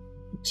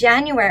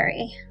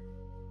 January,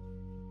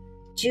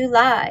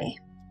 July,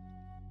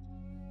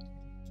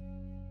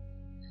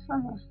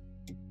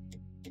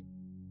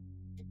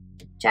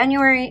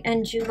 January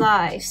and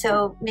July.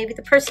 So maybe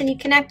the person you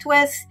connect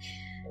with,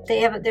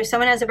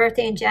 someone has a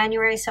birthday in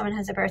January, someone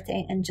has a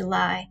birthday in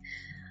July.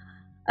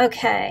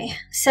 Okay,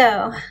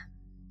 so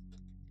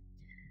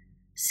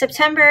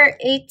September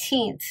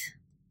 18th,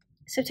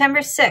 September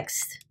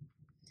 6th,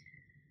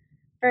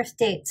 birth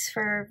dates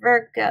for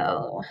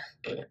Virgo.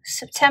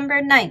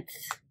 September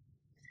 9th.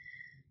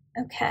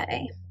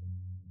 Okay.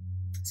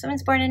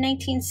 Someone's born in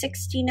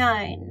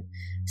 1969.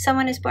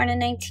 Someone is born in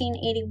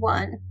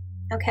 1981.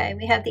 Okay,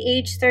 we have the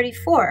age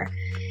 34,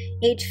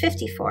 age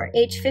 54,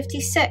 age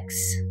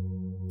 56.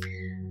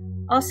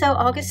 Also,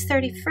 August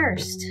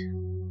 31st.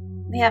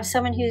 We have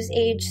someone who's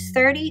age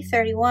 30,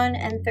 31,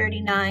 and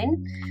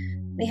 39.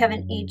 We have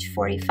an age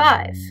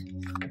 45.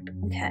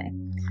 Okay.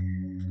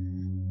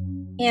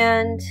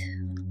 And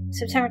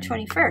September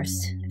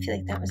 21st. I feel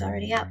like that was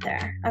already out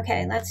there.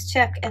 Okay, let's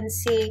check and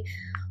see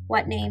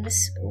what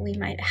names we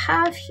might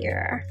have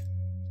here.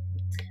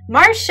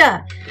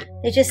 Marsha.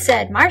 They just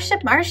said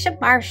Marsha, Marsha,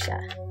 Marsha.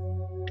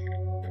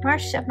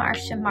 Marsha,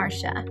 Marsha,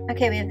 Marsha.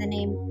 Okay, we have the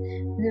name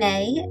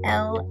May,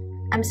 L,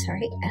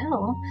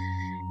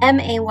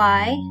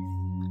 M-A-Y,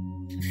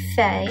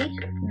 Faye,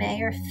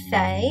 May or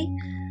Faye.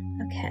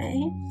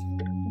 Okay.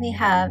 We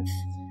have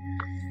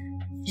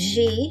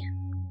G,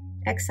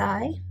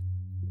 X-I.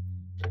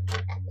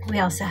 We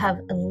also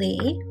have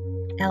Lee,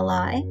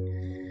 L-I.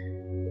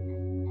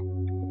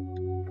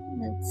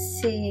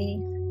 Let's see.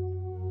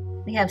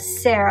 We have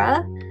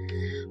Sarah.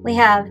 We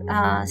have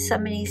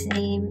somebody's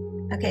name.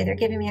 Okay, they're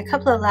giving me a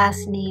couple of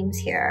last names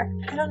here.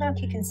 I don't know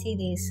if you can see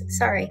these.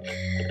 Sorry.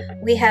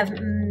 We have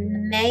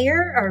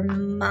Mayer or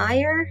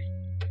Meyer.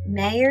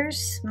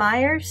 Myers.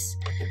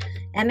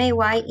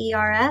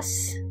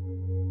 M-A-Y-E-R-S.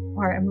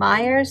 Or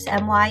Myers,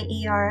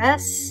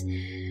 M-Y-E-R-S.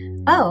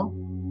 Oh,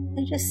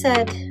 they just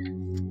said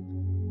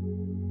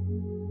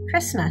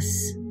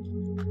Christmas.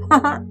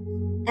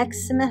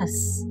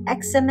 X-M-A-S,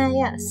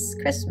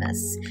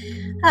 Christmas.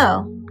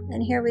 Oh,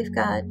 and here we've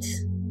got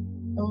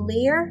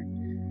Lear.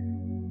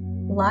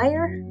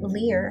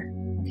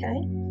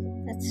 Okay,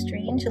 that's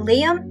strange.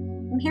 Liam,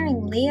 I'm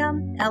hearing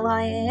Liam,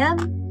 L-I-A-M.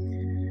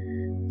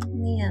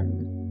 Liam.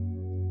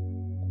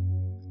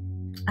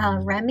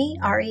 Remy,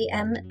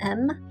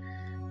 R-E-M-M-Y.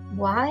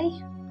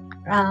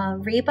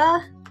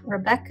 Reba,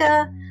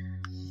 Rebecca.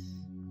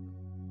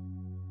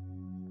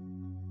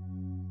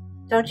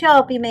 Don't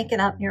y'all be making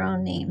up your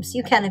own names.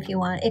 You can if you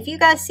want. If you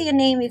guys see a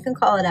name, you can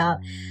call it out.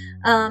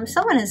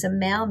 Someone is a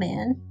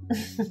mailman.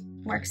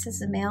 Works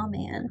as a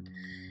mailman.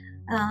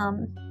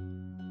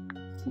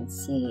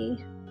 Let's see.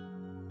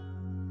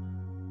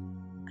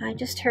 I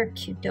just heard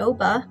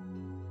Qdoba.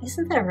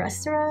 Isn't that a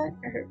restaurant?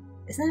 Or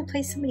isn't that a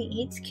place somebody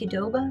eats?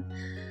 Qdoba?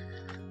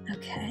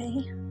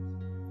 Okay.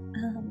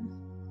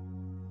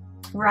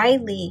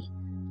 Riley.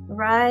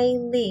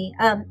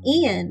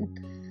 Ian.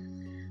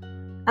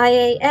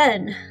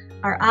 I-A-N.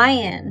 Or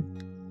Ian.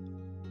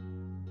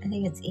 I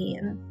think it's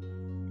Ian.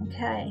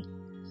 Okay.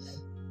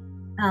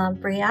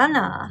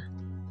 Brianna.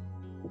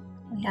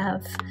 We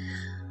have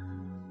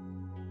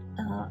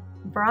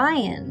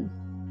Brian.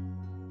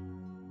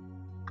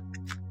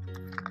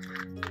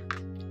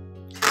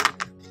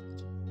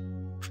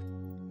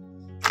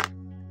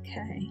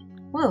 Okay.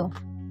 Whoa.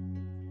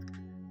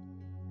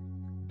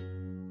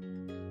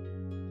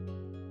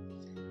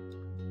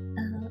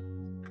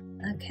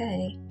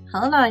 Okay.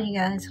 Hold on, you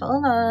guys.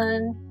 Hold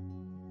on.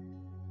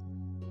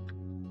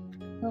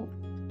 Oh.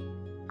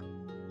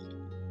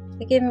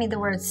 They gave me the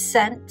word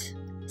scent.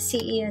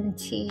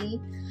 C-E-N-T.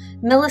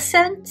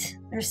 Millicent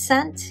or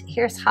scent.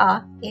 Here's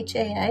Ha.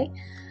 H-A-A.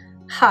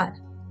 Ha.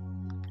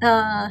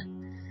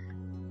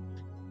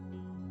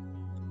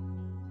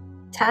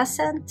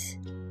 Tacent.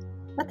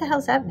 What the hell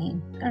does that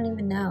mean? I don't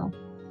even know.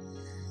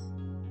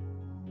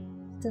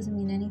 Doesn't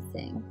mean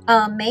anything.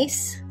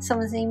 Mace.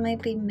 Someone's name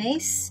might be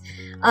Mace.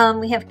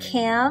 We have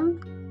Cam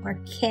or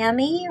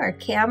Cammy or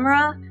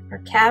Camera or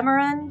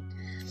Cameron.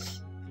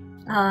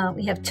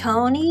 We have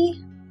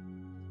Tony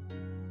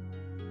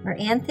or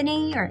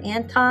Anthony or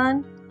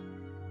Anton.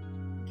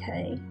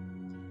 Okay.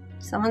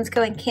 Someone's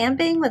going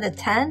camping with a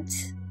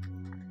tent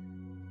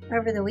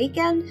over the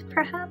weekend,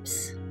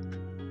 perhaps.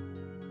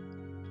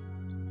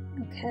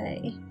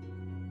 Okay.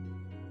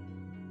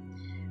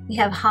 We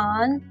have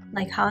Han,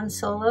 like Han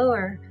Solo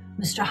or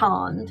Mr.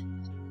 Hond.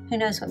 Who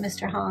knows what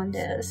Mr. Hond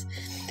is?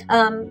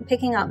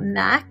 Picking up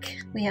Mac,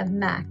 we have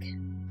Mac.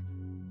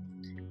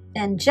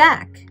 And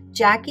Jack,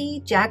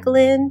 Jackie,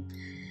 Jacqueline,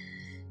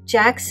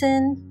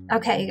 Jackson.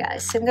 Okay, you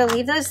guys, so I'm going to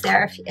leave those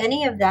there. If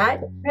any of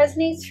that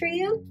resonates for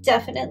you,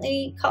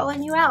 definitely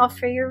calling you out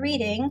for your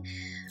reading.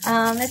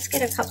 Let's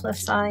get a couple of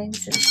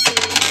signs and see.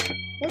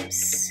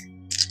 Oops.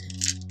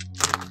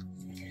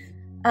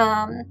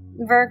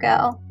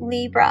 Virgo,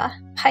 Libra,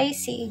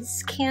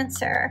 Pisces,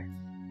 Cancer.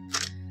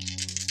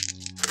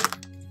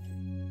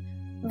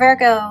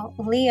 Virgo,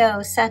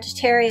 Leo,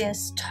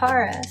 Sagittarius,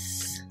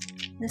 Taurus.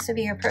 This would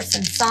be your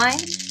person's sign.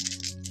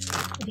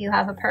 If you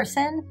have a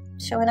person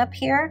showing up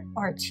here,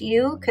 or it's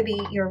you, could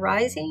be your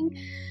rising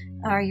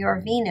or your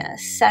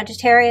Venus.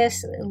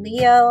 Sagittarius,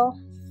 Leo,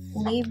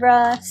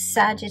 Libra,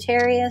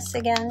 Sagittarius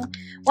again.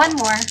 One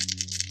more.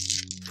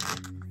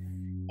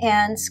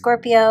 And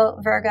Scorpio,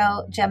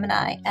 Virgo,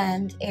 Gemini,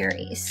 and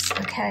Aries.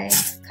 Okay,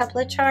 a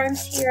couple of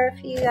charms here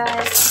for you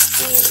guys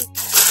to see.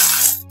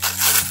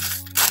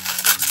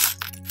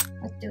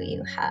 What do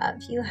you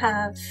have? You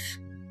have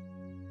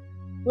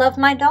love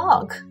my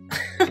dog.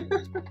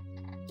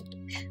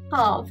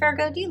 Oh,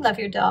 Virgo, do you love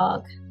your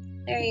dog?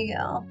 There you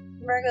go.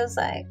 Virgo's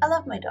like, I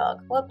love my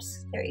dog.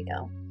 Whoops, there you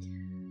go.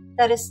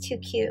 That is too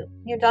cute.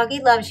 Your doggy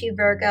loves you,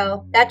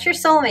 Virgo. That's your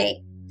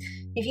soulmate.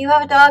 If you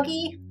have a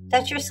doggy,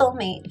 that's your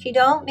soulmate. If you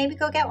don't, maybe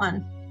go get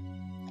one.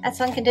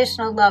 That's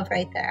unconditional love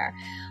right there.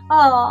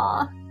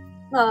 Aw,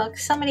 look,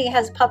 somebody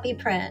has puppy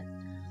print.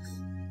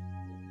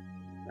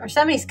 Or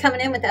somebody's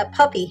coming in with that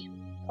puppy.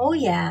 Oh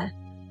yeah,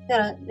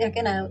 they're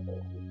gonna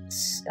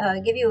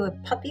give you a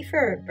puppy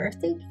for a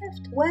birthday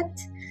gift? What?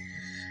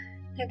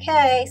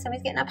 Okay,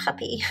 somebody's getting a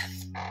puppy.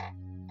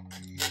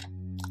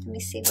 Let me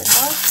see what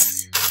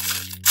else.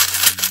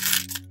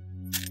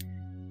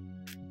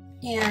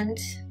 And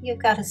you've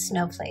got a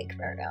snowflake,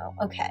 Virgo.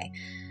 Okay,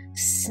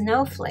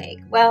 snowflake.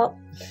 Well,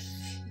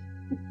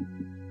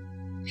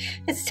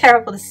 it's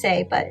terrible to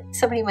say, but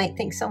somebody might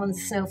think someone's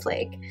a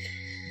snowflake.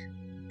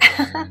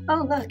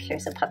 Oh, look,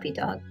 here's a puppy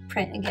dog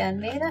print again.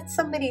 Maybe that's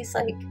somebody's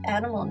like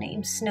animal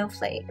name,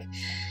 Snowflake.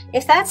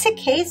 If that's the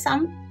case,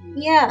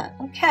 yeah,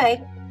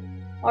 okay.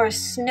 Or a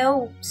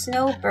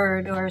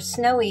snowbird or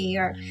snowy,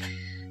 or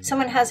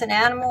someone has an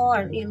animal,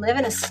 or you live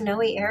in a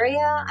snowy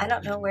area. I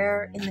don't know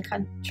where in the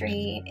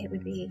country it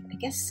would be. I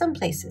guess some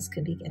places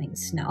could be getting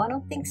snow. I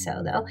don't think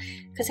so though,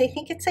 because I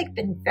think it's like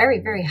been very,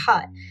 very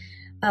hot.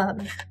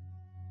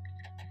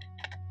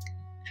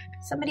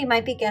 Somebody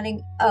might be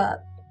getting a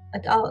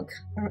dog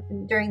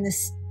during the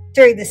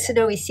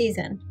snowy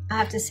season. I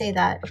have to say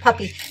that. A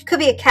puppy. Could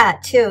be a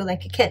cat too,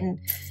 like a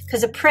kitten.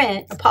 Because a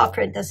paw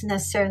print doesn't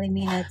necessarily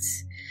mean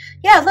it's...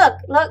 Yeah,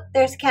 look,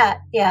 there's a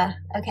cat. Yeah,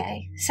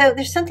 okay. So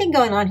there's something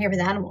going on here with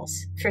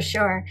animals, for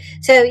sure.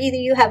 So either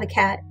you have a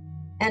cat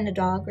and a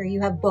dog, or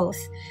you have both.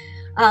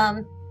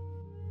 I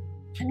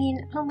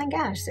mean, oh my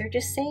gosh, they're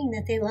just saying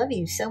that they love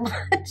you so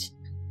much.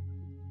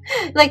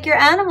 Like your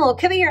animal,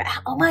 could be your,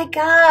 oh my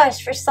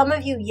gosh, for some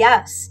of you,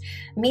 yes.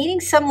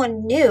 Meeting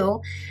someone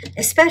new,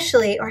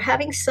 especially, or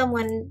having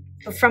someone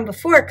from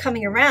before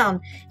coming around,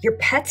 your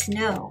pets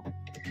know.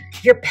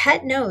 Your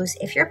pet knows.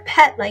 If your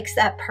pet likes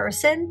that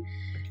person,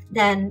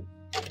 then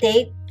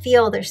they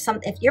feel there's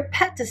something. If your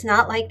pet does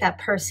not like that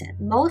person,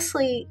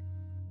 mostly,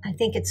 I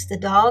think it's the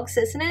dogs,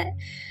 isn't it?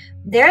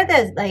 They're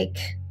the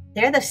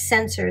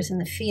sensors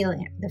and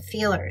the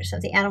feelers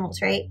of the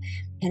animals, right?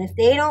 And if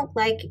they don't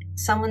like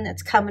someone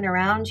that's coming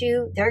around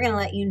you, they're going to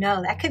let you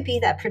know. That could be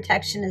that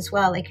protection as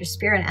well, like your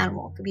spirit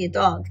animal. It could be a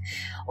dog.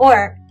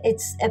 Or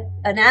it's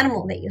an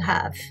animal that you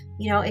have.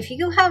 You know, if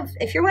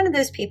you're one of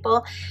those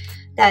people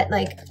that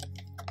like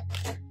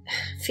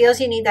feels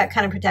you need that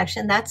kind of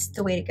protection, that's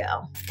the way to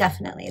go.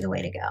 Definitely the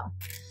way to go.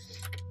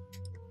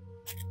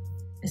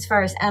 As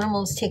far as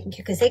animals taking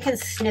care, because they can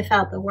sniff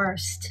out the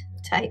worst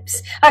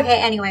types. Okay,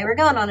 anyway, we're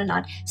going on and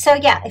on. So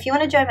yeah, if you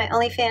want to join my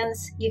OnlyFans,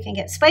 you can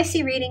get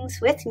spicy readings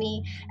with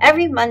me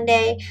every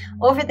Monday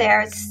over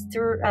there. It's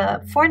through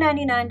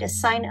 $4.99 to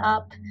sign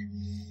up.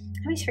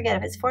 I always forget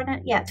if it's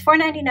 $4.99. Yeah, it's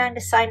 $4.99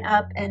 to sign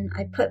up, and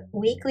I put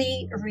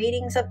weekly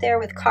readings up there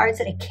with cards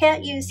that I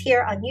can't use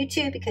here on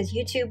YouTube because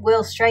YouTube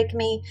will strike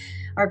me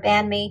or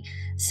ban me.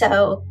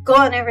 So go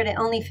on over to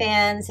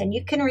OnlyFans, and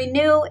you can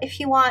renew if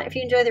you want. If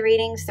you enjoy the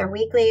readings, they're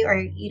weekly, or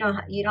you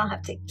don't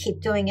have to keep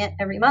doing it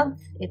every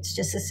month. It's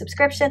just a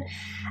subscription.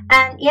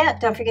 And yeah,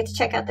 don't forget to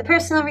check out the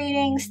personal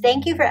readings.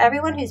 Thank you for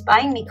everyone who's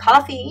buying me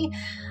coffee.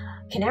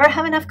 Can never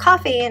have enough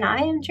coffee, and I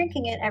am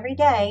drinking it every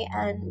day.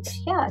 And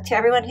yeah, to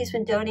everyone who's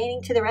been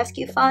donating to the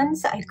rescue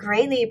funds, I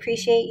greatly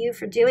appreciate you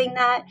for doing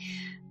that.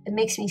 It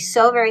makes me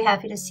so very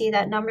happy to see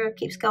that number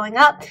keeps going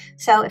up.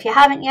 So if you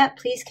haven't yet,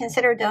 please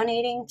consider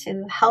donating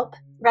to help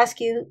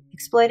rescue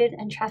exploited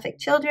and trafficked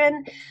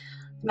children.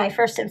 My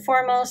first and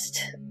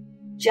foremost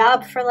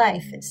job for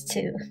life is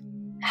to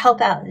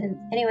help out in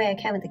any way I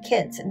can with the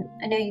kids, and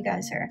I know you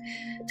guys are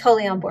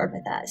totally on board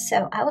with that.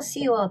 So I will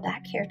see you all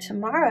back here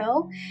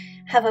tomorrow.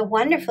 Have a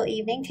wonderful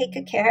evening. Take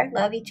good care.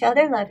 Love each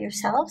other. Love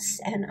yourselves.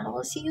 And I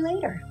will see you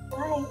later.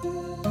 Bye.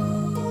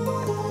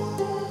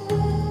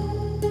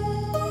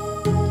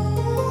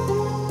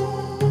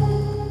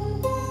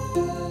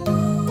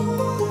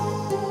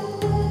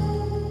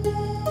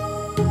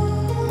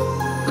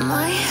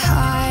 My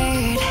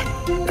heart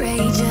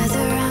rages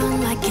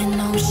around like an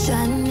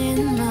ocean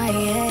in my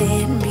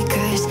head,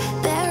 because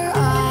there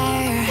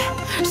are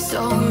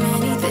so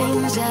many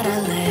things that I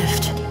let